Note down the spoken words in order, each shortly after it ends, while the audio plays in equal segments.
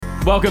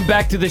Welcome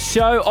back to the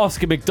show.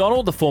 Oscar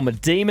McDonald, the former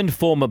Demon,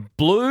 former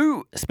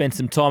Blue, spent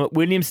some time at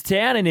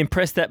Williamstown and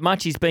impressed that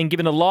much. He's been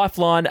given a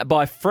lifeline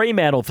by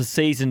Fremantle for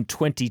season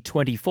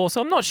 2024. So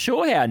I'm not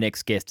sure how our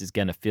next guest is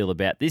going to feel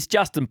about this.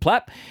 Justin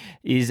Plapp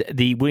is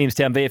the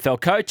Williamstown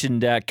VFL coach,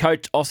 and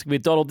coach Oscar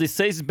McDonald this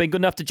season has been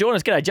good enough to join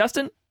us. G'day,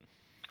 Justin.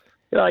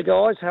 G'day,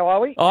 guys. How are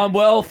we? I'm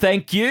well,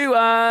 thank you.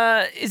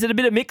 Is it a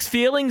bit of mixed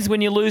feelings when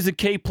you lose a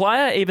key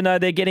player, even though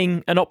they're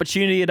getting an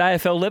opportunity at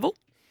AFL level?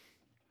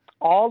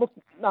 Oh, look,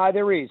 no,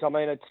 there is. I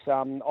mean, it's if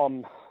I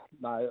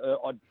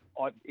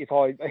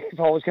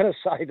was going to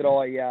say that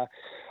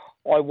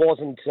I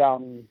wasn't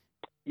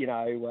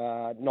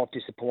not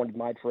disappointed,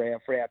 mate, for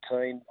our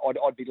team,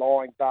 I'd be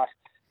lying. But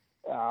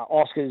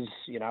Oscar's,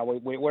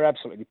 we're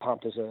absolutely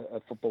pumped as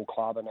a football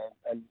club and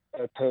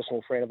a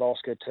personal friend of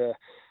Oscar to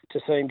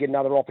see him get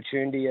another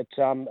opportunity at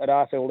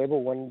AFL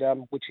level,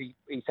 and which he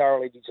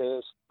thoroughly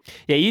deserves.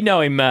 Yeah, you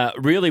know him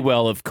really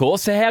well, of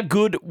course. So how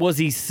good was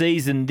his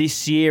season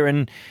this year?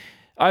 And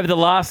over the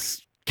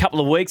last couple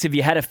of weeks, have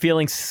you had a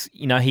feeling,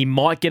 he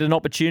might get an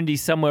opportunity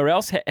somewhere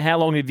else? How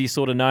long have you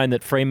sort of known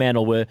that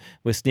Fremantle were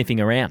sniffing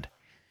around?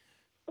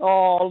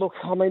 Oh, look,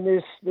 I mean,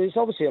 there's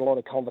obviously a lot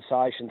of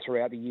conversation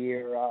throughout the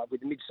year with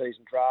the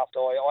mid-season draft.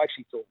 I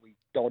actually thought we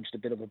dodged a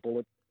bit of a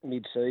bullet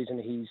mid-season.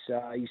 His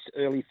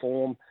early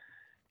form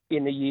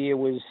in the year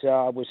was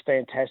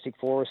fantastic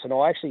for us, and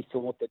I actually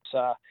thought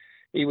that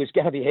he was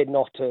going to be heading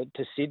off to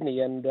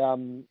Sydney, and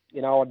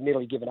I'd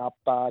nearly given up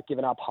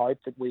hope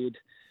that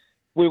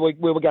we were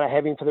going to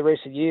have him for the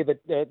rest of the year,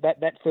 but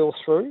that fell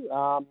through.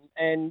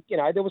 And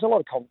there was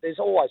there's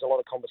always a lot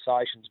of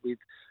conversations with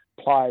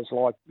players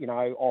like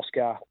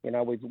Oscar.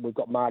 We've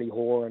got Marty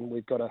Hoare, and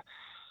we've got a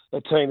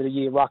team of the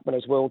year ruckman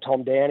as well,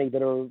 Tom Downey,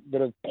 that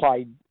have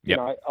played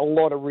a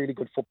lot of really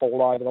good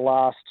football over the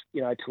last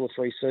 2 or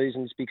 3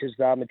 seasons because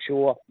they're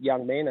mature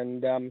young men,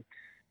 and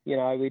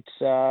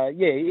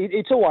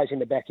it's always in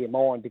the back of your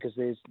mind because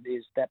there's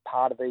that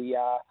part of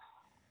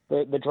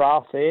the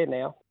draft there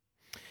now.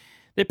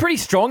 They're pretty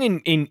strong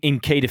in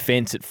key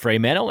defence at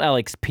Fremantle.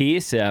 Alex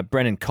Pearce,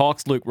 Brennan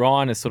Cox, Luke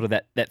Ryan is sort of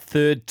that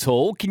third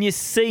tall. Can you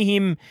see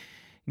him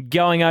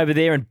going over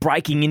there and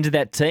breaking into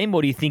that team,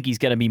 or do you think he's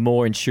going to be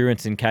more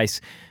insurance in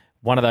case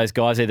one of those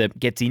guys either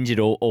gets injured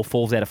or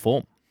falls out of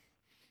form?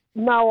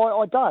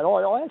 No, I don't.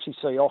 I actually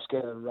see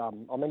Oscar.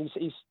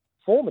 His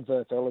form at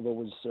VFL level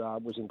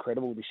was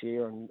incredible this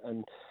year,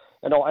 and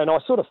I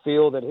sort of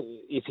feel that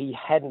if he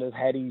hadn't have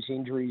had his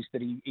injuries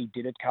that he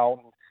did at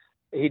Carlton,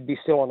 he'd be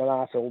still on an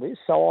AFL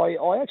list. So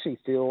I actually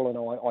feel and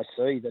I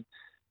see that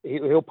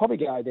he'll probably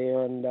go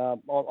there, and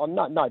I'm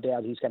no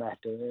doubt he's going to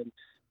have to earn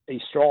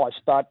his stripes.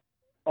 But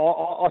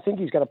I think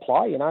he's going to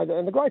play,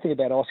 And the great thing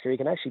about Oscar, he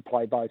can actually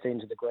play both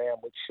ends of the ground,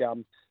 which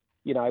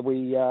we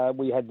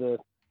had the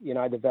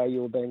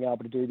value of being able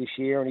to do this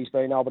year, and he's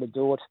been able to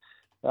do it.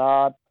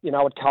 At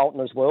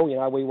Carlton as well.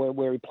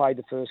 Where he played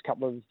the first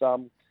couple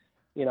of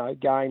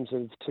games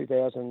of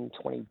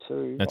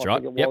 2022. That's I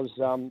right. think it was,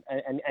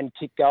 and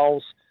kick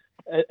goals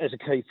as a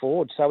key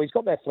forward. So he's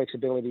got that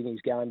flexibility in his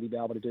game to be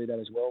able to do that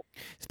as well.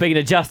 Speaking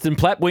of Justin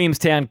Plapp,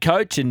 Williamstown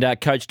coach, and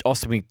coached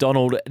Oscar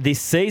McDonald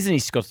this season.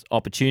 He's got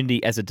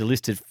opportunity as a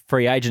delisted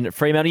free agent at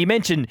Fremantle. You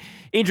mentioned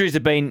injuries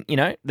have been,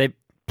 they've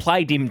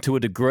plagued him to a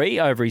degree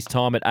over his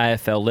time at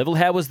AFL level.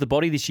 How was the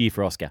body this year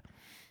for Oscar?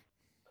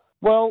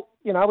 Well,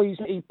 he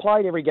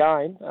played every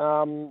game,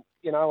 and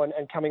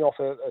coming off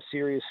a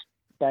serious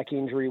back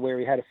injury where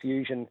he had a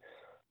fusion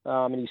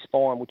in his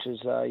spine, which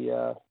is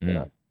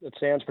it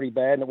sounds pretty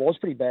bad, and it was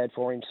pretty bad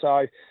for him.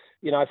 So,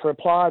 for a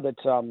player that,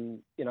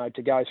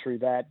 to go through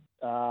that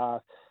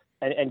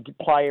and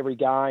play every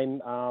game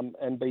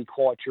and be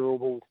quite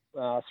durable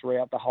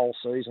throughout the whole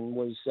season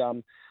was,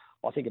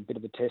 I think, a bit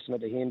of a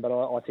testament to him. But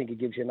I think it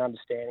gives you an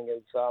understanding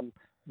of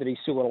that he's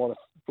still got a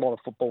lot of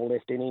football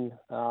left in him.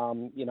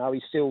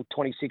 He's still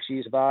 26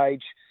 years of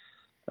age.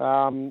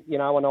 And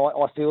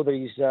I feel that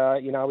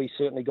he's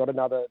certainly got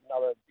another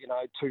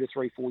 2 to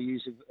 3, 4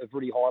 years of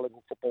really high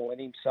level football in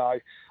him. So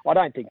I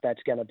don't think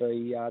that's going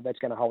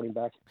to hold him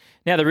back.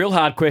 Now the real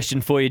hard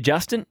question for you,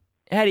 Justin: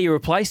 how do you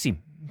replace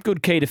him?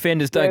 Good key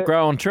defenders don't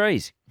grow on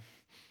trees.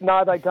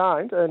 No, they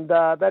don't, and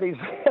that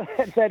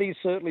is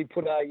certainly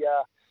put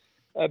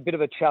a bit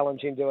of a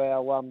challenge into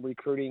our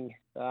recruiting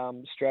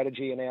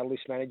strategy and our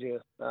list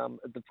manager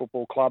at the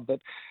football club.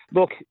 But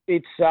look,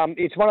 it's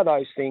one of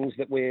those things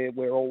that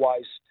we're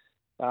always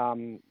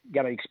going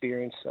to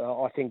experience.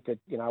 I think that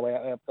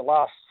the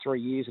last 3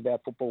 years of our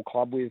football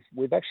club,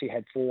 we've actually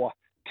had 4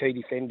 key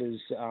defenders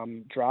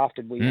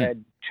drafted. We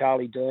had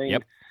Charlie Dean.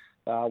 Yep.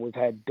 We've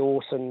had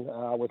Dawson.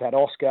 We've had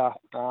Oscar,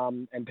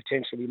 and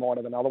potentially we might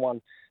have another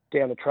one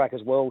down the track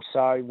as well.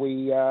 So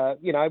we've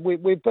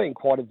been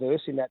quite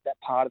averse in that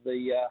part of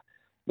the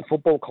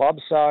football club.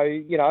 So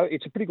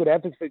it's a pretty good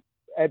advocate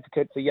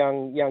for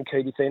young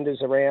key defenders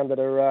around that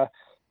are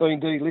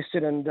being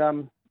delisted, and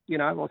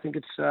I think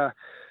it's a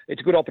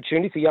good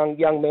opportunity for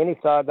young men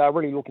if they're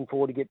really looking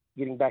forward to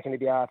getting back into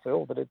the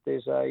AFL. But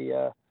there's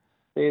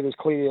there's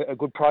clearly a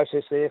good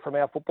process there from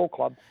our football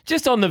club.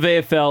 Just on the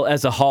VFL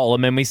as a whole, I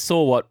mean, we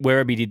saw what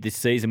Werribee did this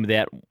season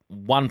without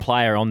one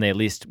player on their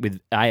list with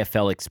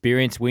AFL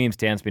experience.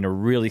 Williamstown's been a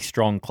really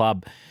strong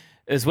club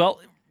as well.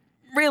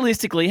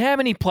 Realistically, how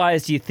many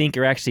players do you think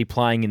are actually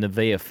playing in the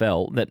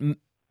VFL that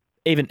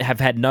even have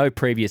had no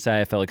previous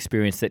AFL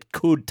experience that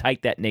could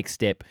take that next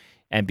step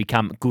and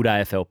become good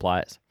AFL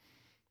players?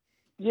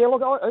 Yeah,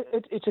 look,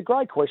 it's a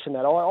great question.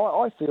 That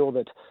I feel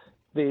that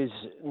there's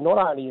not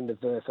only in the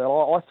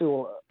VFL. I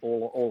feel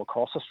all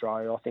across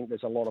Australia. I think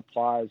there's a lot of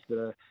players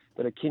that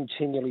are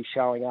continually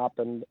showing up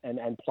and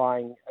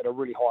playing at a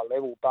really high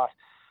level. But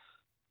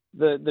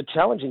the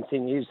challenging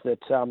thing is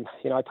that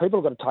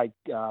people have got to take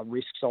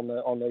risks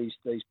on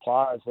these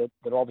players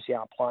that obviously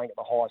aren't playing at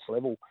the highest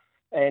level.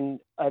 And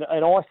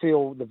I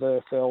feel the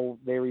VFL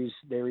there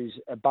is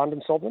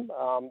abundance of them.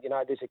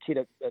 There's a kid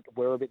at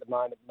Werribee at the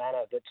moment,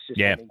 Manor, that's just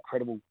had an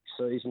incredible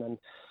season, and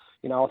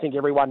I think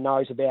everyone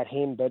knows about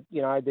him. But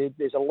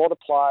there's a lot of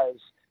players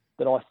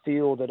that I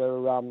feel that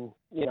are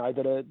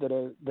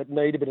that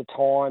need a bit of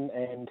time,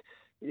 and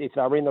if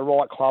they're in the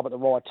right club at the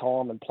right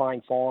time and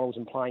playing finals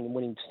and playing in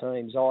winning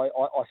teams, I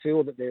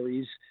feel that there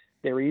is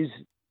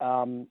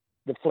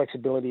the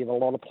flexibility of a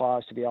lot of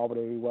players to be able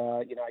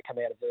to come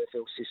out of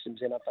VFL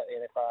systems,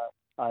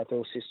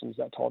 AFL systems,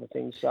 that type of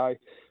thing. So,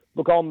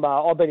 look,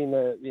 I've been in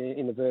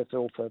the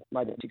VFL for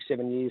maybe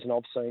 6-7 years, and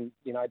I've seen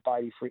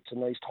Baby Fritz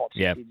and these types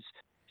of kids,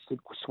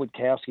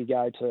 Switkowski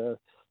go to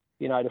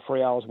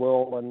Freo as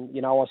well, and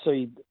I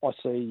see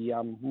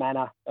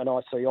Manor and I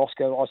see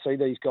Oscar. I see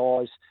these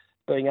guys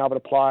being able to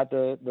play at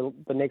the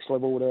next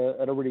level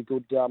at a really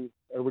good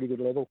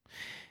level.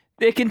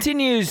 There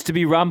continues to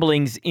be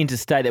rumblings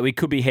interstate that we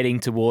could be heading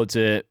towards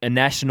a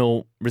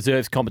national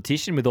reserves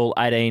competition with all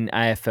 18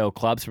 AFL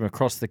clubs from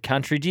across the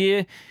country.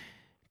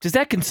 Does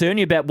that concern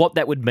you about what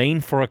that would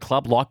mean for a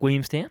club like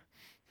Williamstown?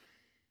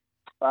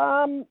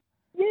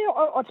 Yeah,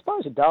 I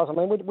suppose it does. I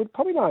mean, we'd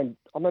probably don't.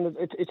 I mean,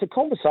 it's a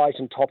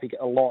conversation topic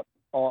a lot.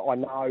 I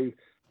know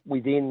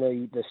within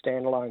the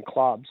standalone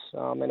clubs,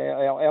 and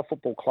our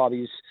football club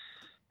is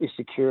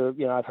secure.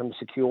 From a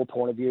secure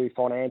point of view,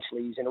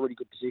 financially, is in a really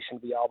good position to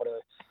be able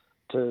to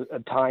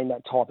obtain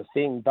that type of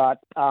thing. But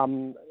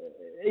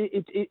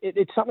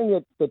it's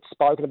something that's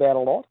spoken about a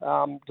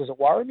lot. Does it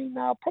worry me?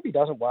 No, it probably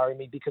doesn't worry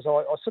me, because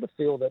I sort of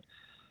feel that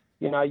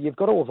you've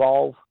got to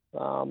evolve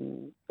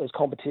as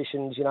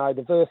competitions. The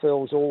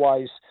VFL's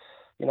always,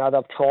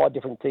 they've tried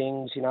different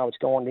things. It's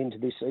gone into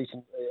this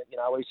Eastern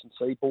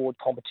Seaboard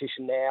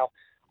competition now.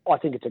 I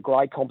think it's a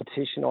great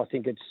competition. I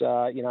think it's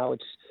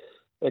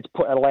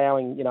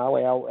allowing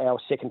our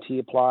second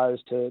tier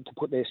players to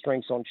put their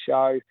strengths on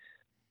show.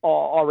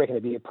 I reckon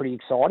it'd be a pretty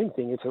exciting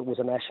thing if it was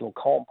a national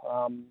comp,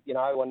 and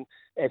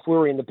if we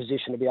were in the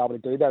position to be able to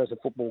do that as a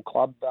football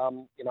club, I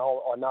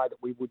know that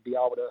we would be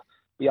able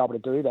to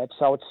do that.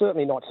 So it's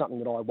certainly not something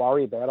that I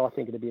worry about. I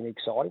think it'd be an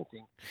exciting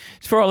thing.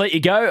 Before I let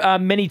you go,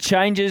 many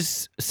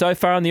changes so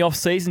far in the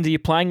off-season to your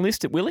playing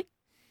list at Willie?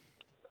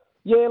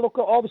 Yeah, look,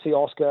 obviously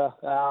Oscar,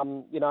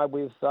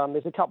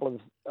 there's a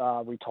couple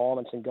of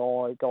retirements and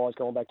guys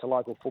going back to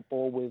local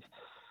football.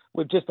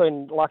 We've just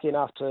been lucky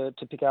enough to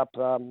pick up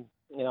a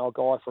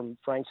guy from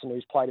Frankston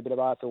who's played a bit of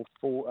AFL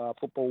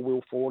football,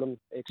 Will Fordham,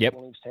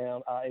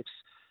 ex-Williamstown,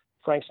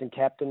 ex-Frankston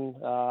captain,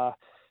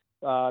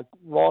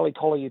 Riley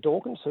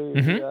Collier-Dawkins,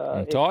 who's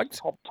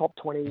top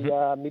 20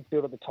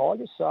 midfield of the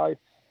Tigers. So,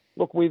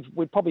 look, we've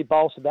probably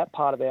bolstered that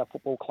part of our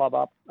football club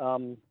up,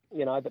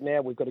 but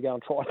now we've got to go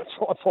and try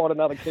and find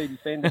another key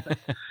defender.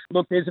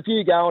 Look, there's a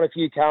few go and a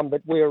few come,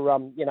 but we're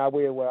doing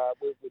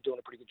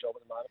a pretty good job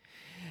at the moment.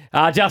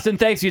 Justin,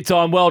 thanks for your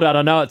time. Well done.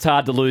 I know it's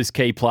hard to lose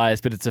key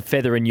players, but it's a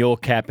feather in your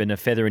cap and a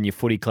feather in your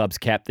footy club's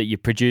cap that you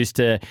produced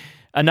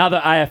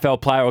another AFL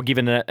player or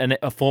given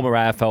a former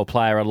AFL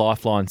player a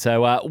lifeline.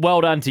 So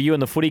well done to you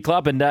and the footy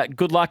club, and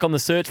good luck on the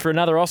search for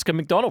another Oscar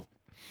McDonald.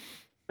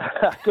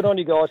 Good on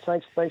you guys.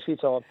 Thanks for your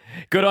time.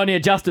 Good on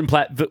you. Justin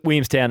Plapp,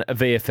 Williamstown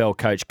VFL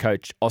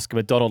coach Oscar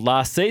McDonald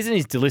last season.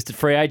 He's delisted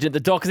free agent at the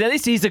Dockers. Now,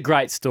 this is a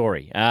great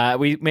story.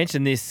 We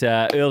mentioned this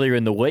earlier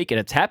in the week, and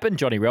it's happened.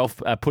 Johnny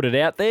Ralph put it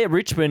out there.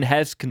 Richmond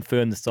has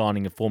confirmed the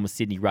signing of former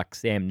Sydney ruck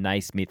Sam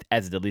Naismith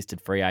as a delisted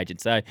free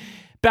agent. So,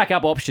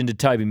 backup option to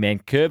Toby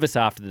Mankervis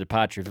after the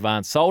departure of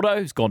Ivan Soldo,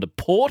 who's gone to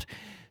Port.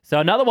 So,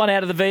 another one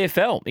out of the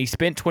VFL. He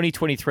spent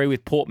 2023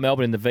 with Port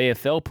Melbourne in the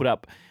VFL, put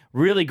up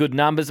really good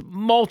numbers,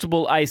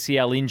 multiple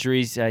ACL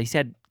injuries. He's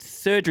had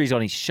surgeries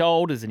on his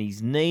shoulders and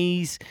his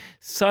knees.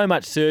 So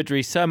much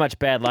surgery, so much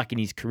bad luck in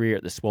his career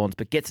at the Swans,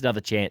 but gets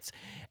another chance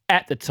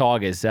at the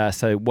Tigers.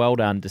 So well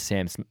done to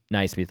Sam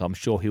Naismith. I'm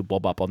sure he'll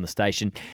bob up on the station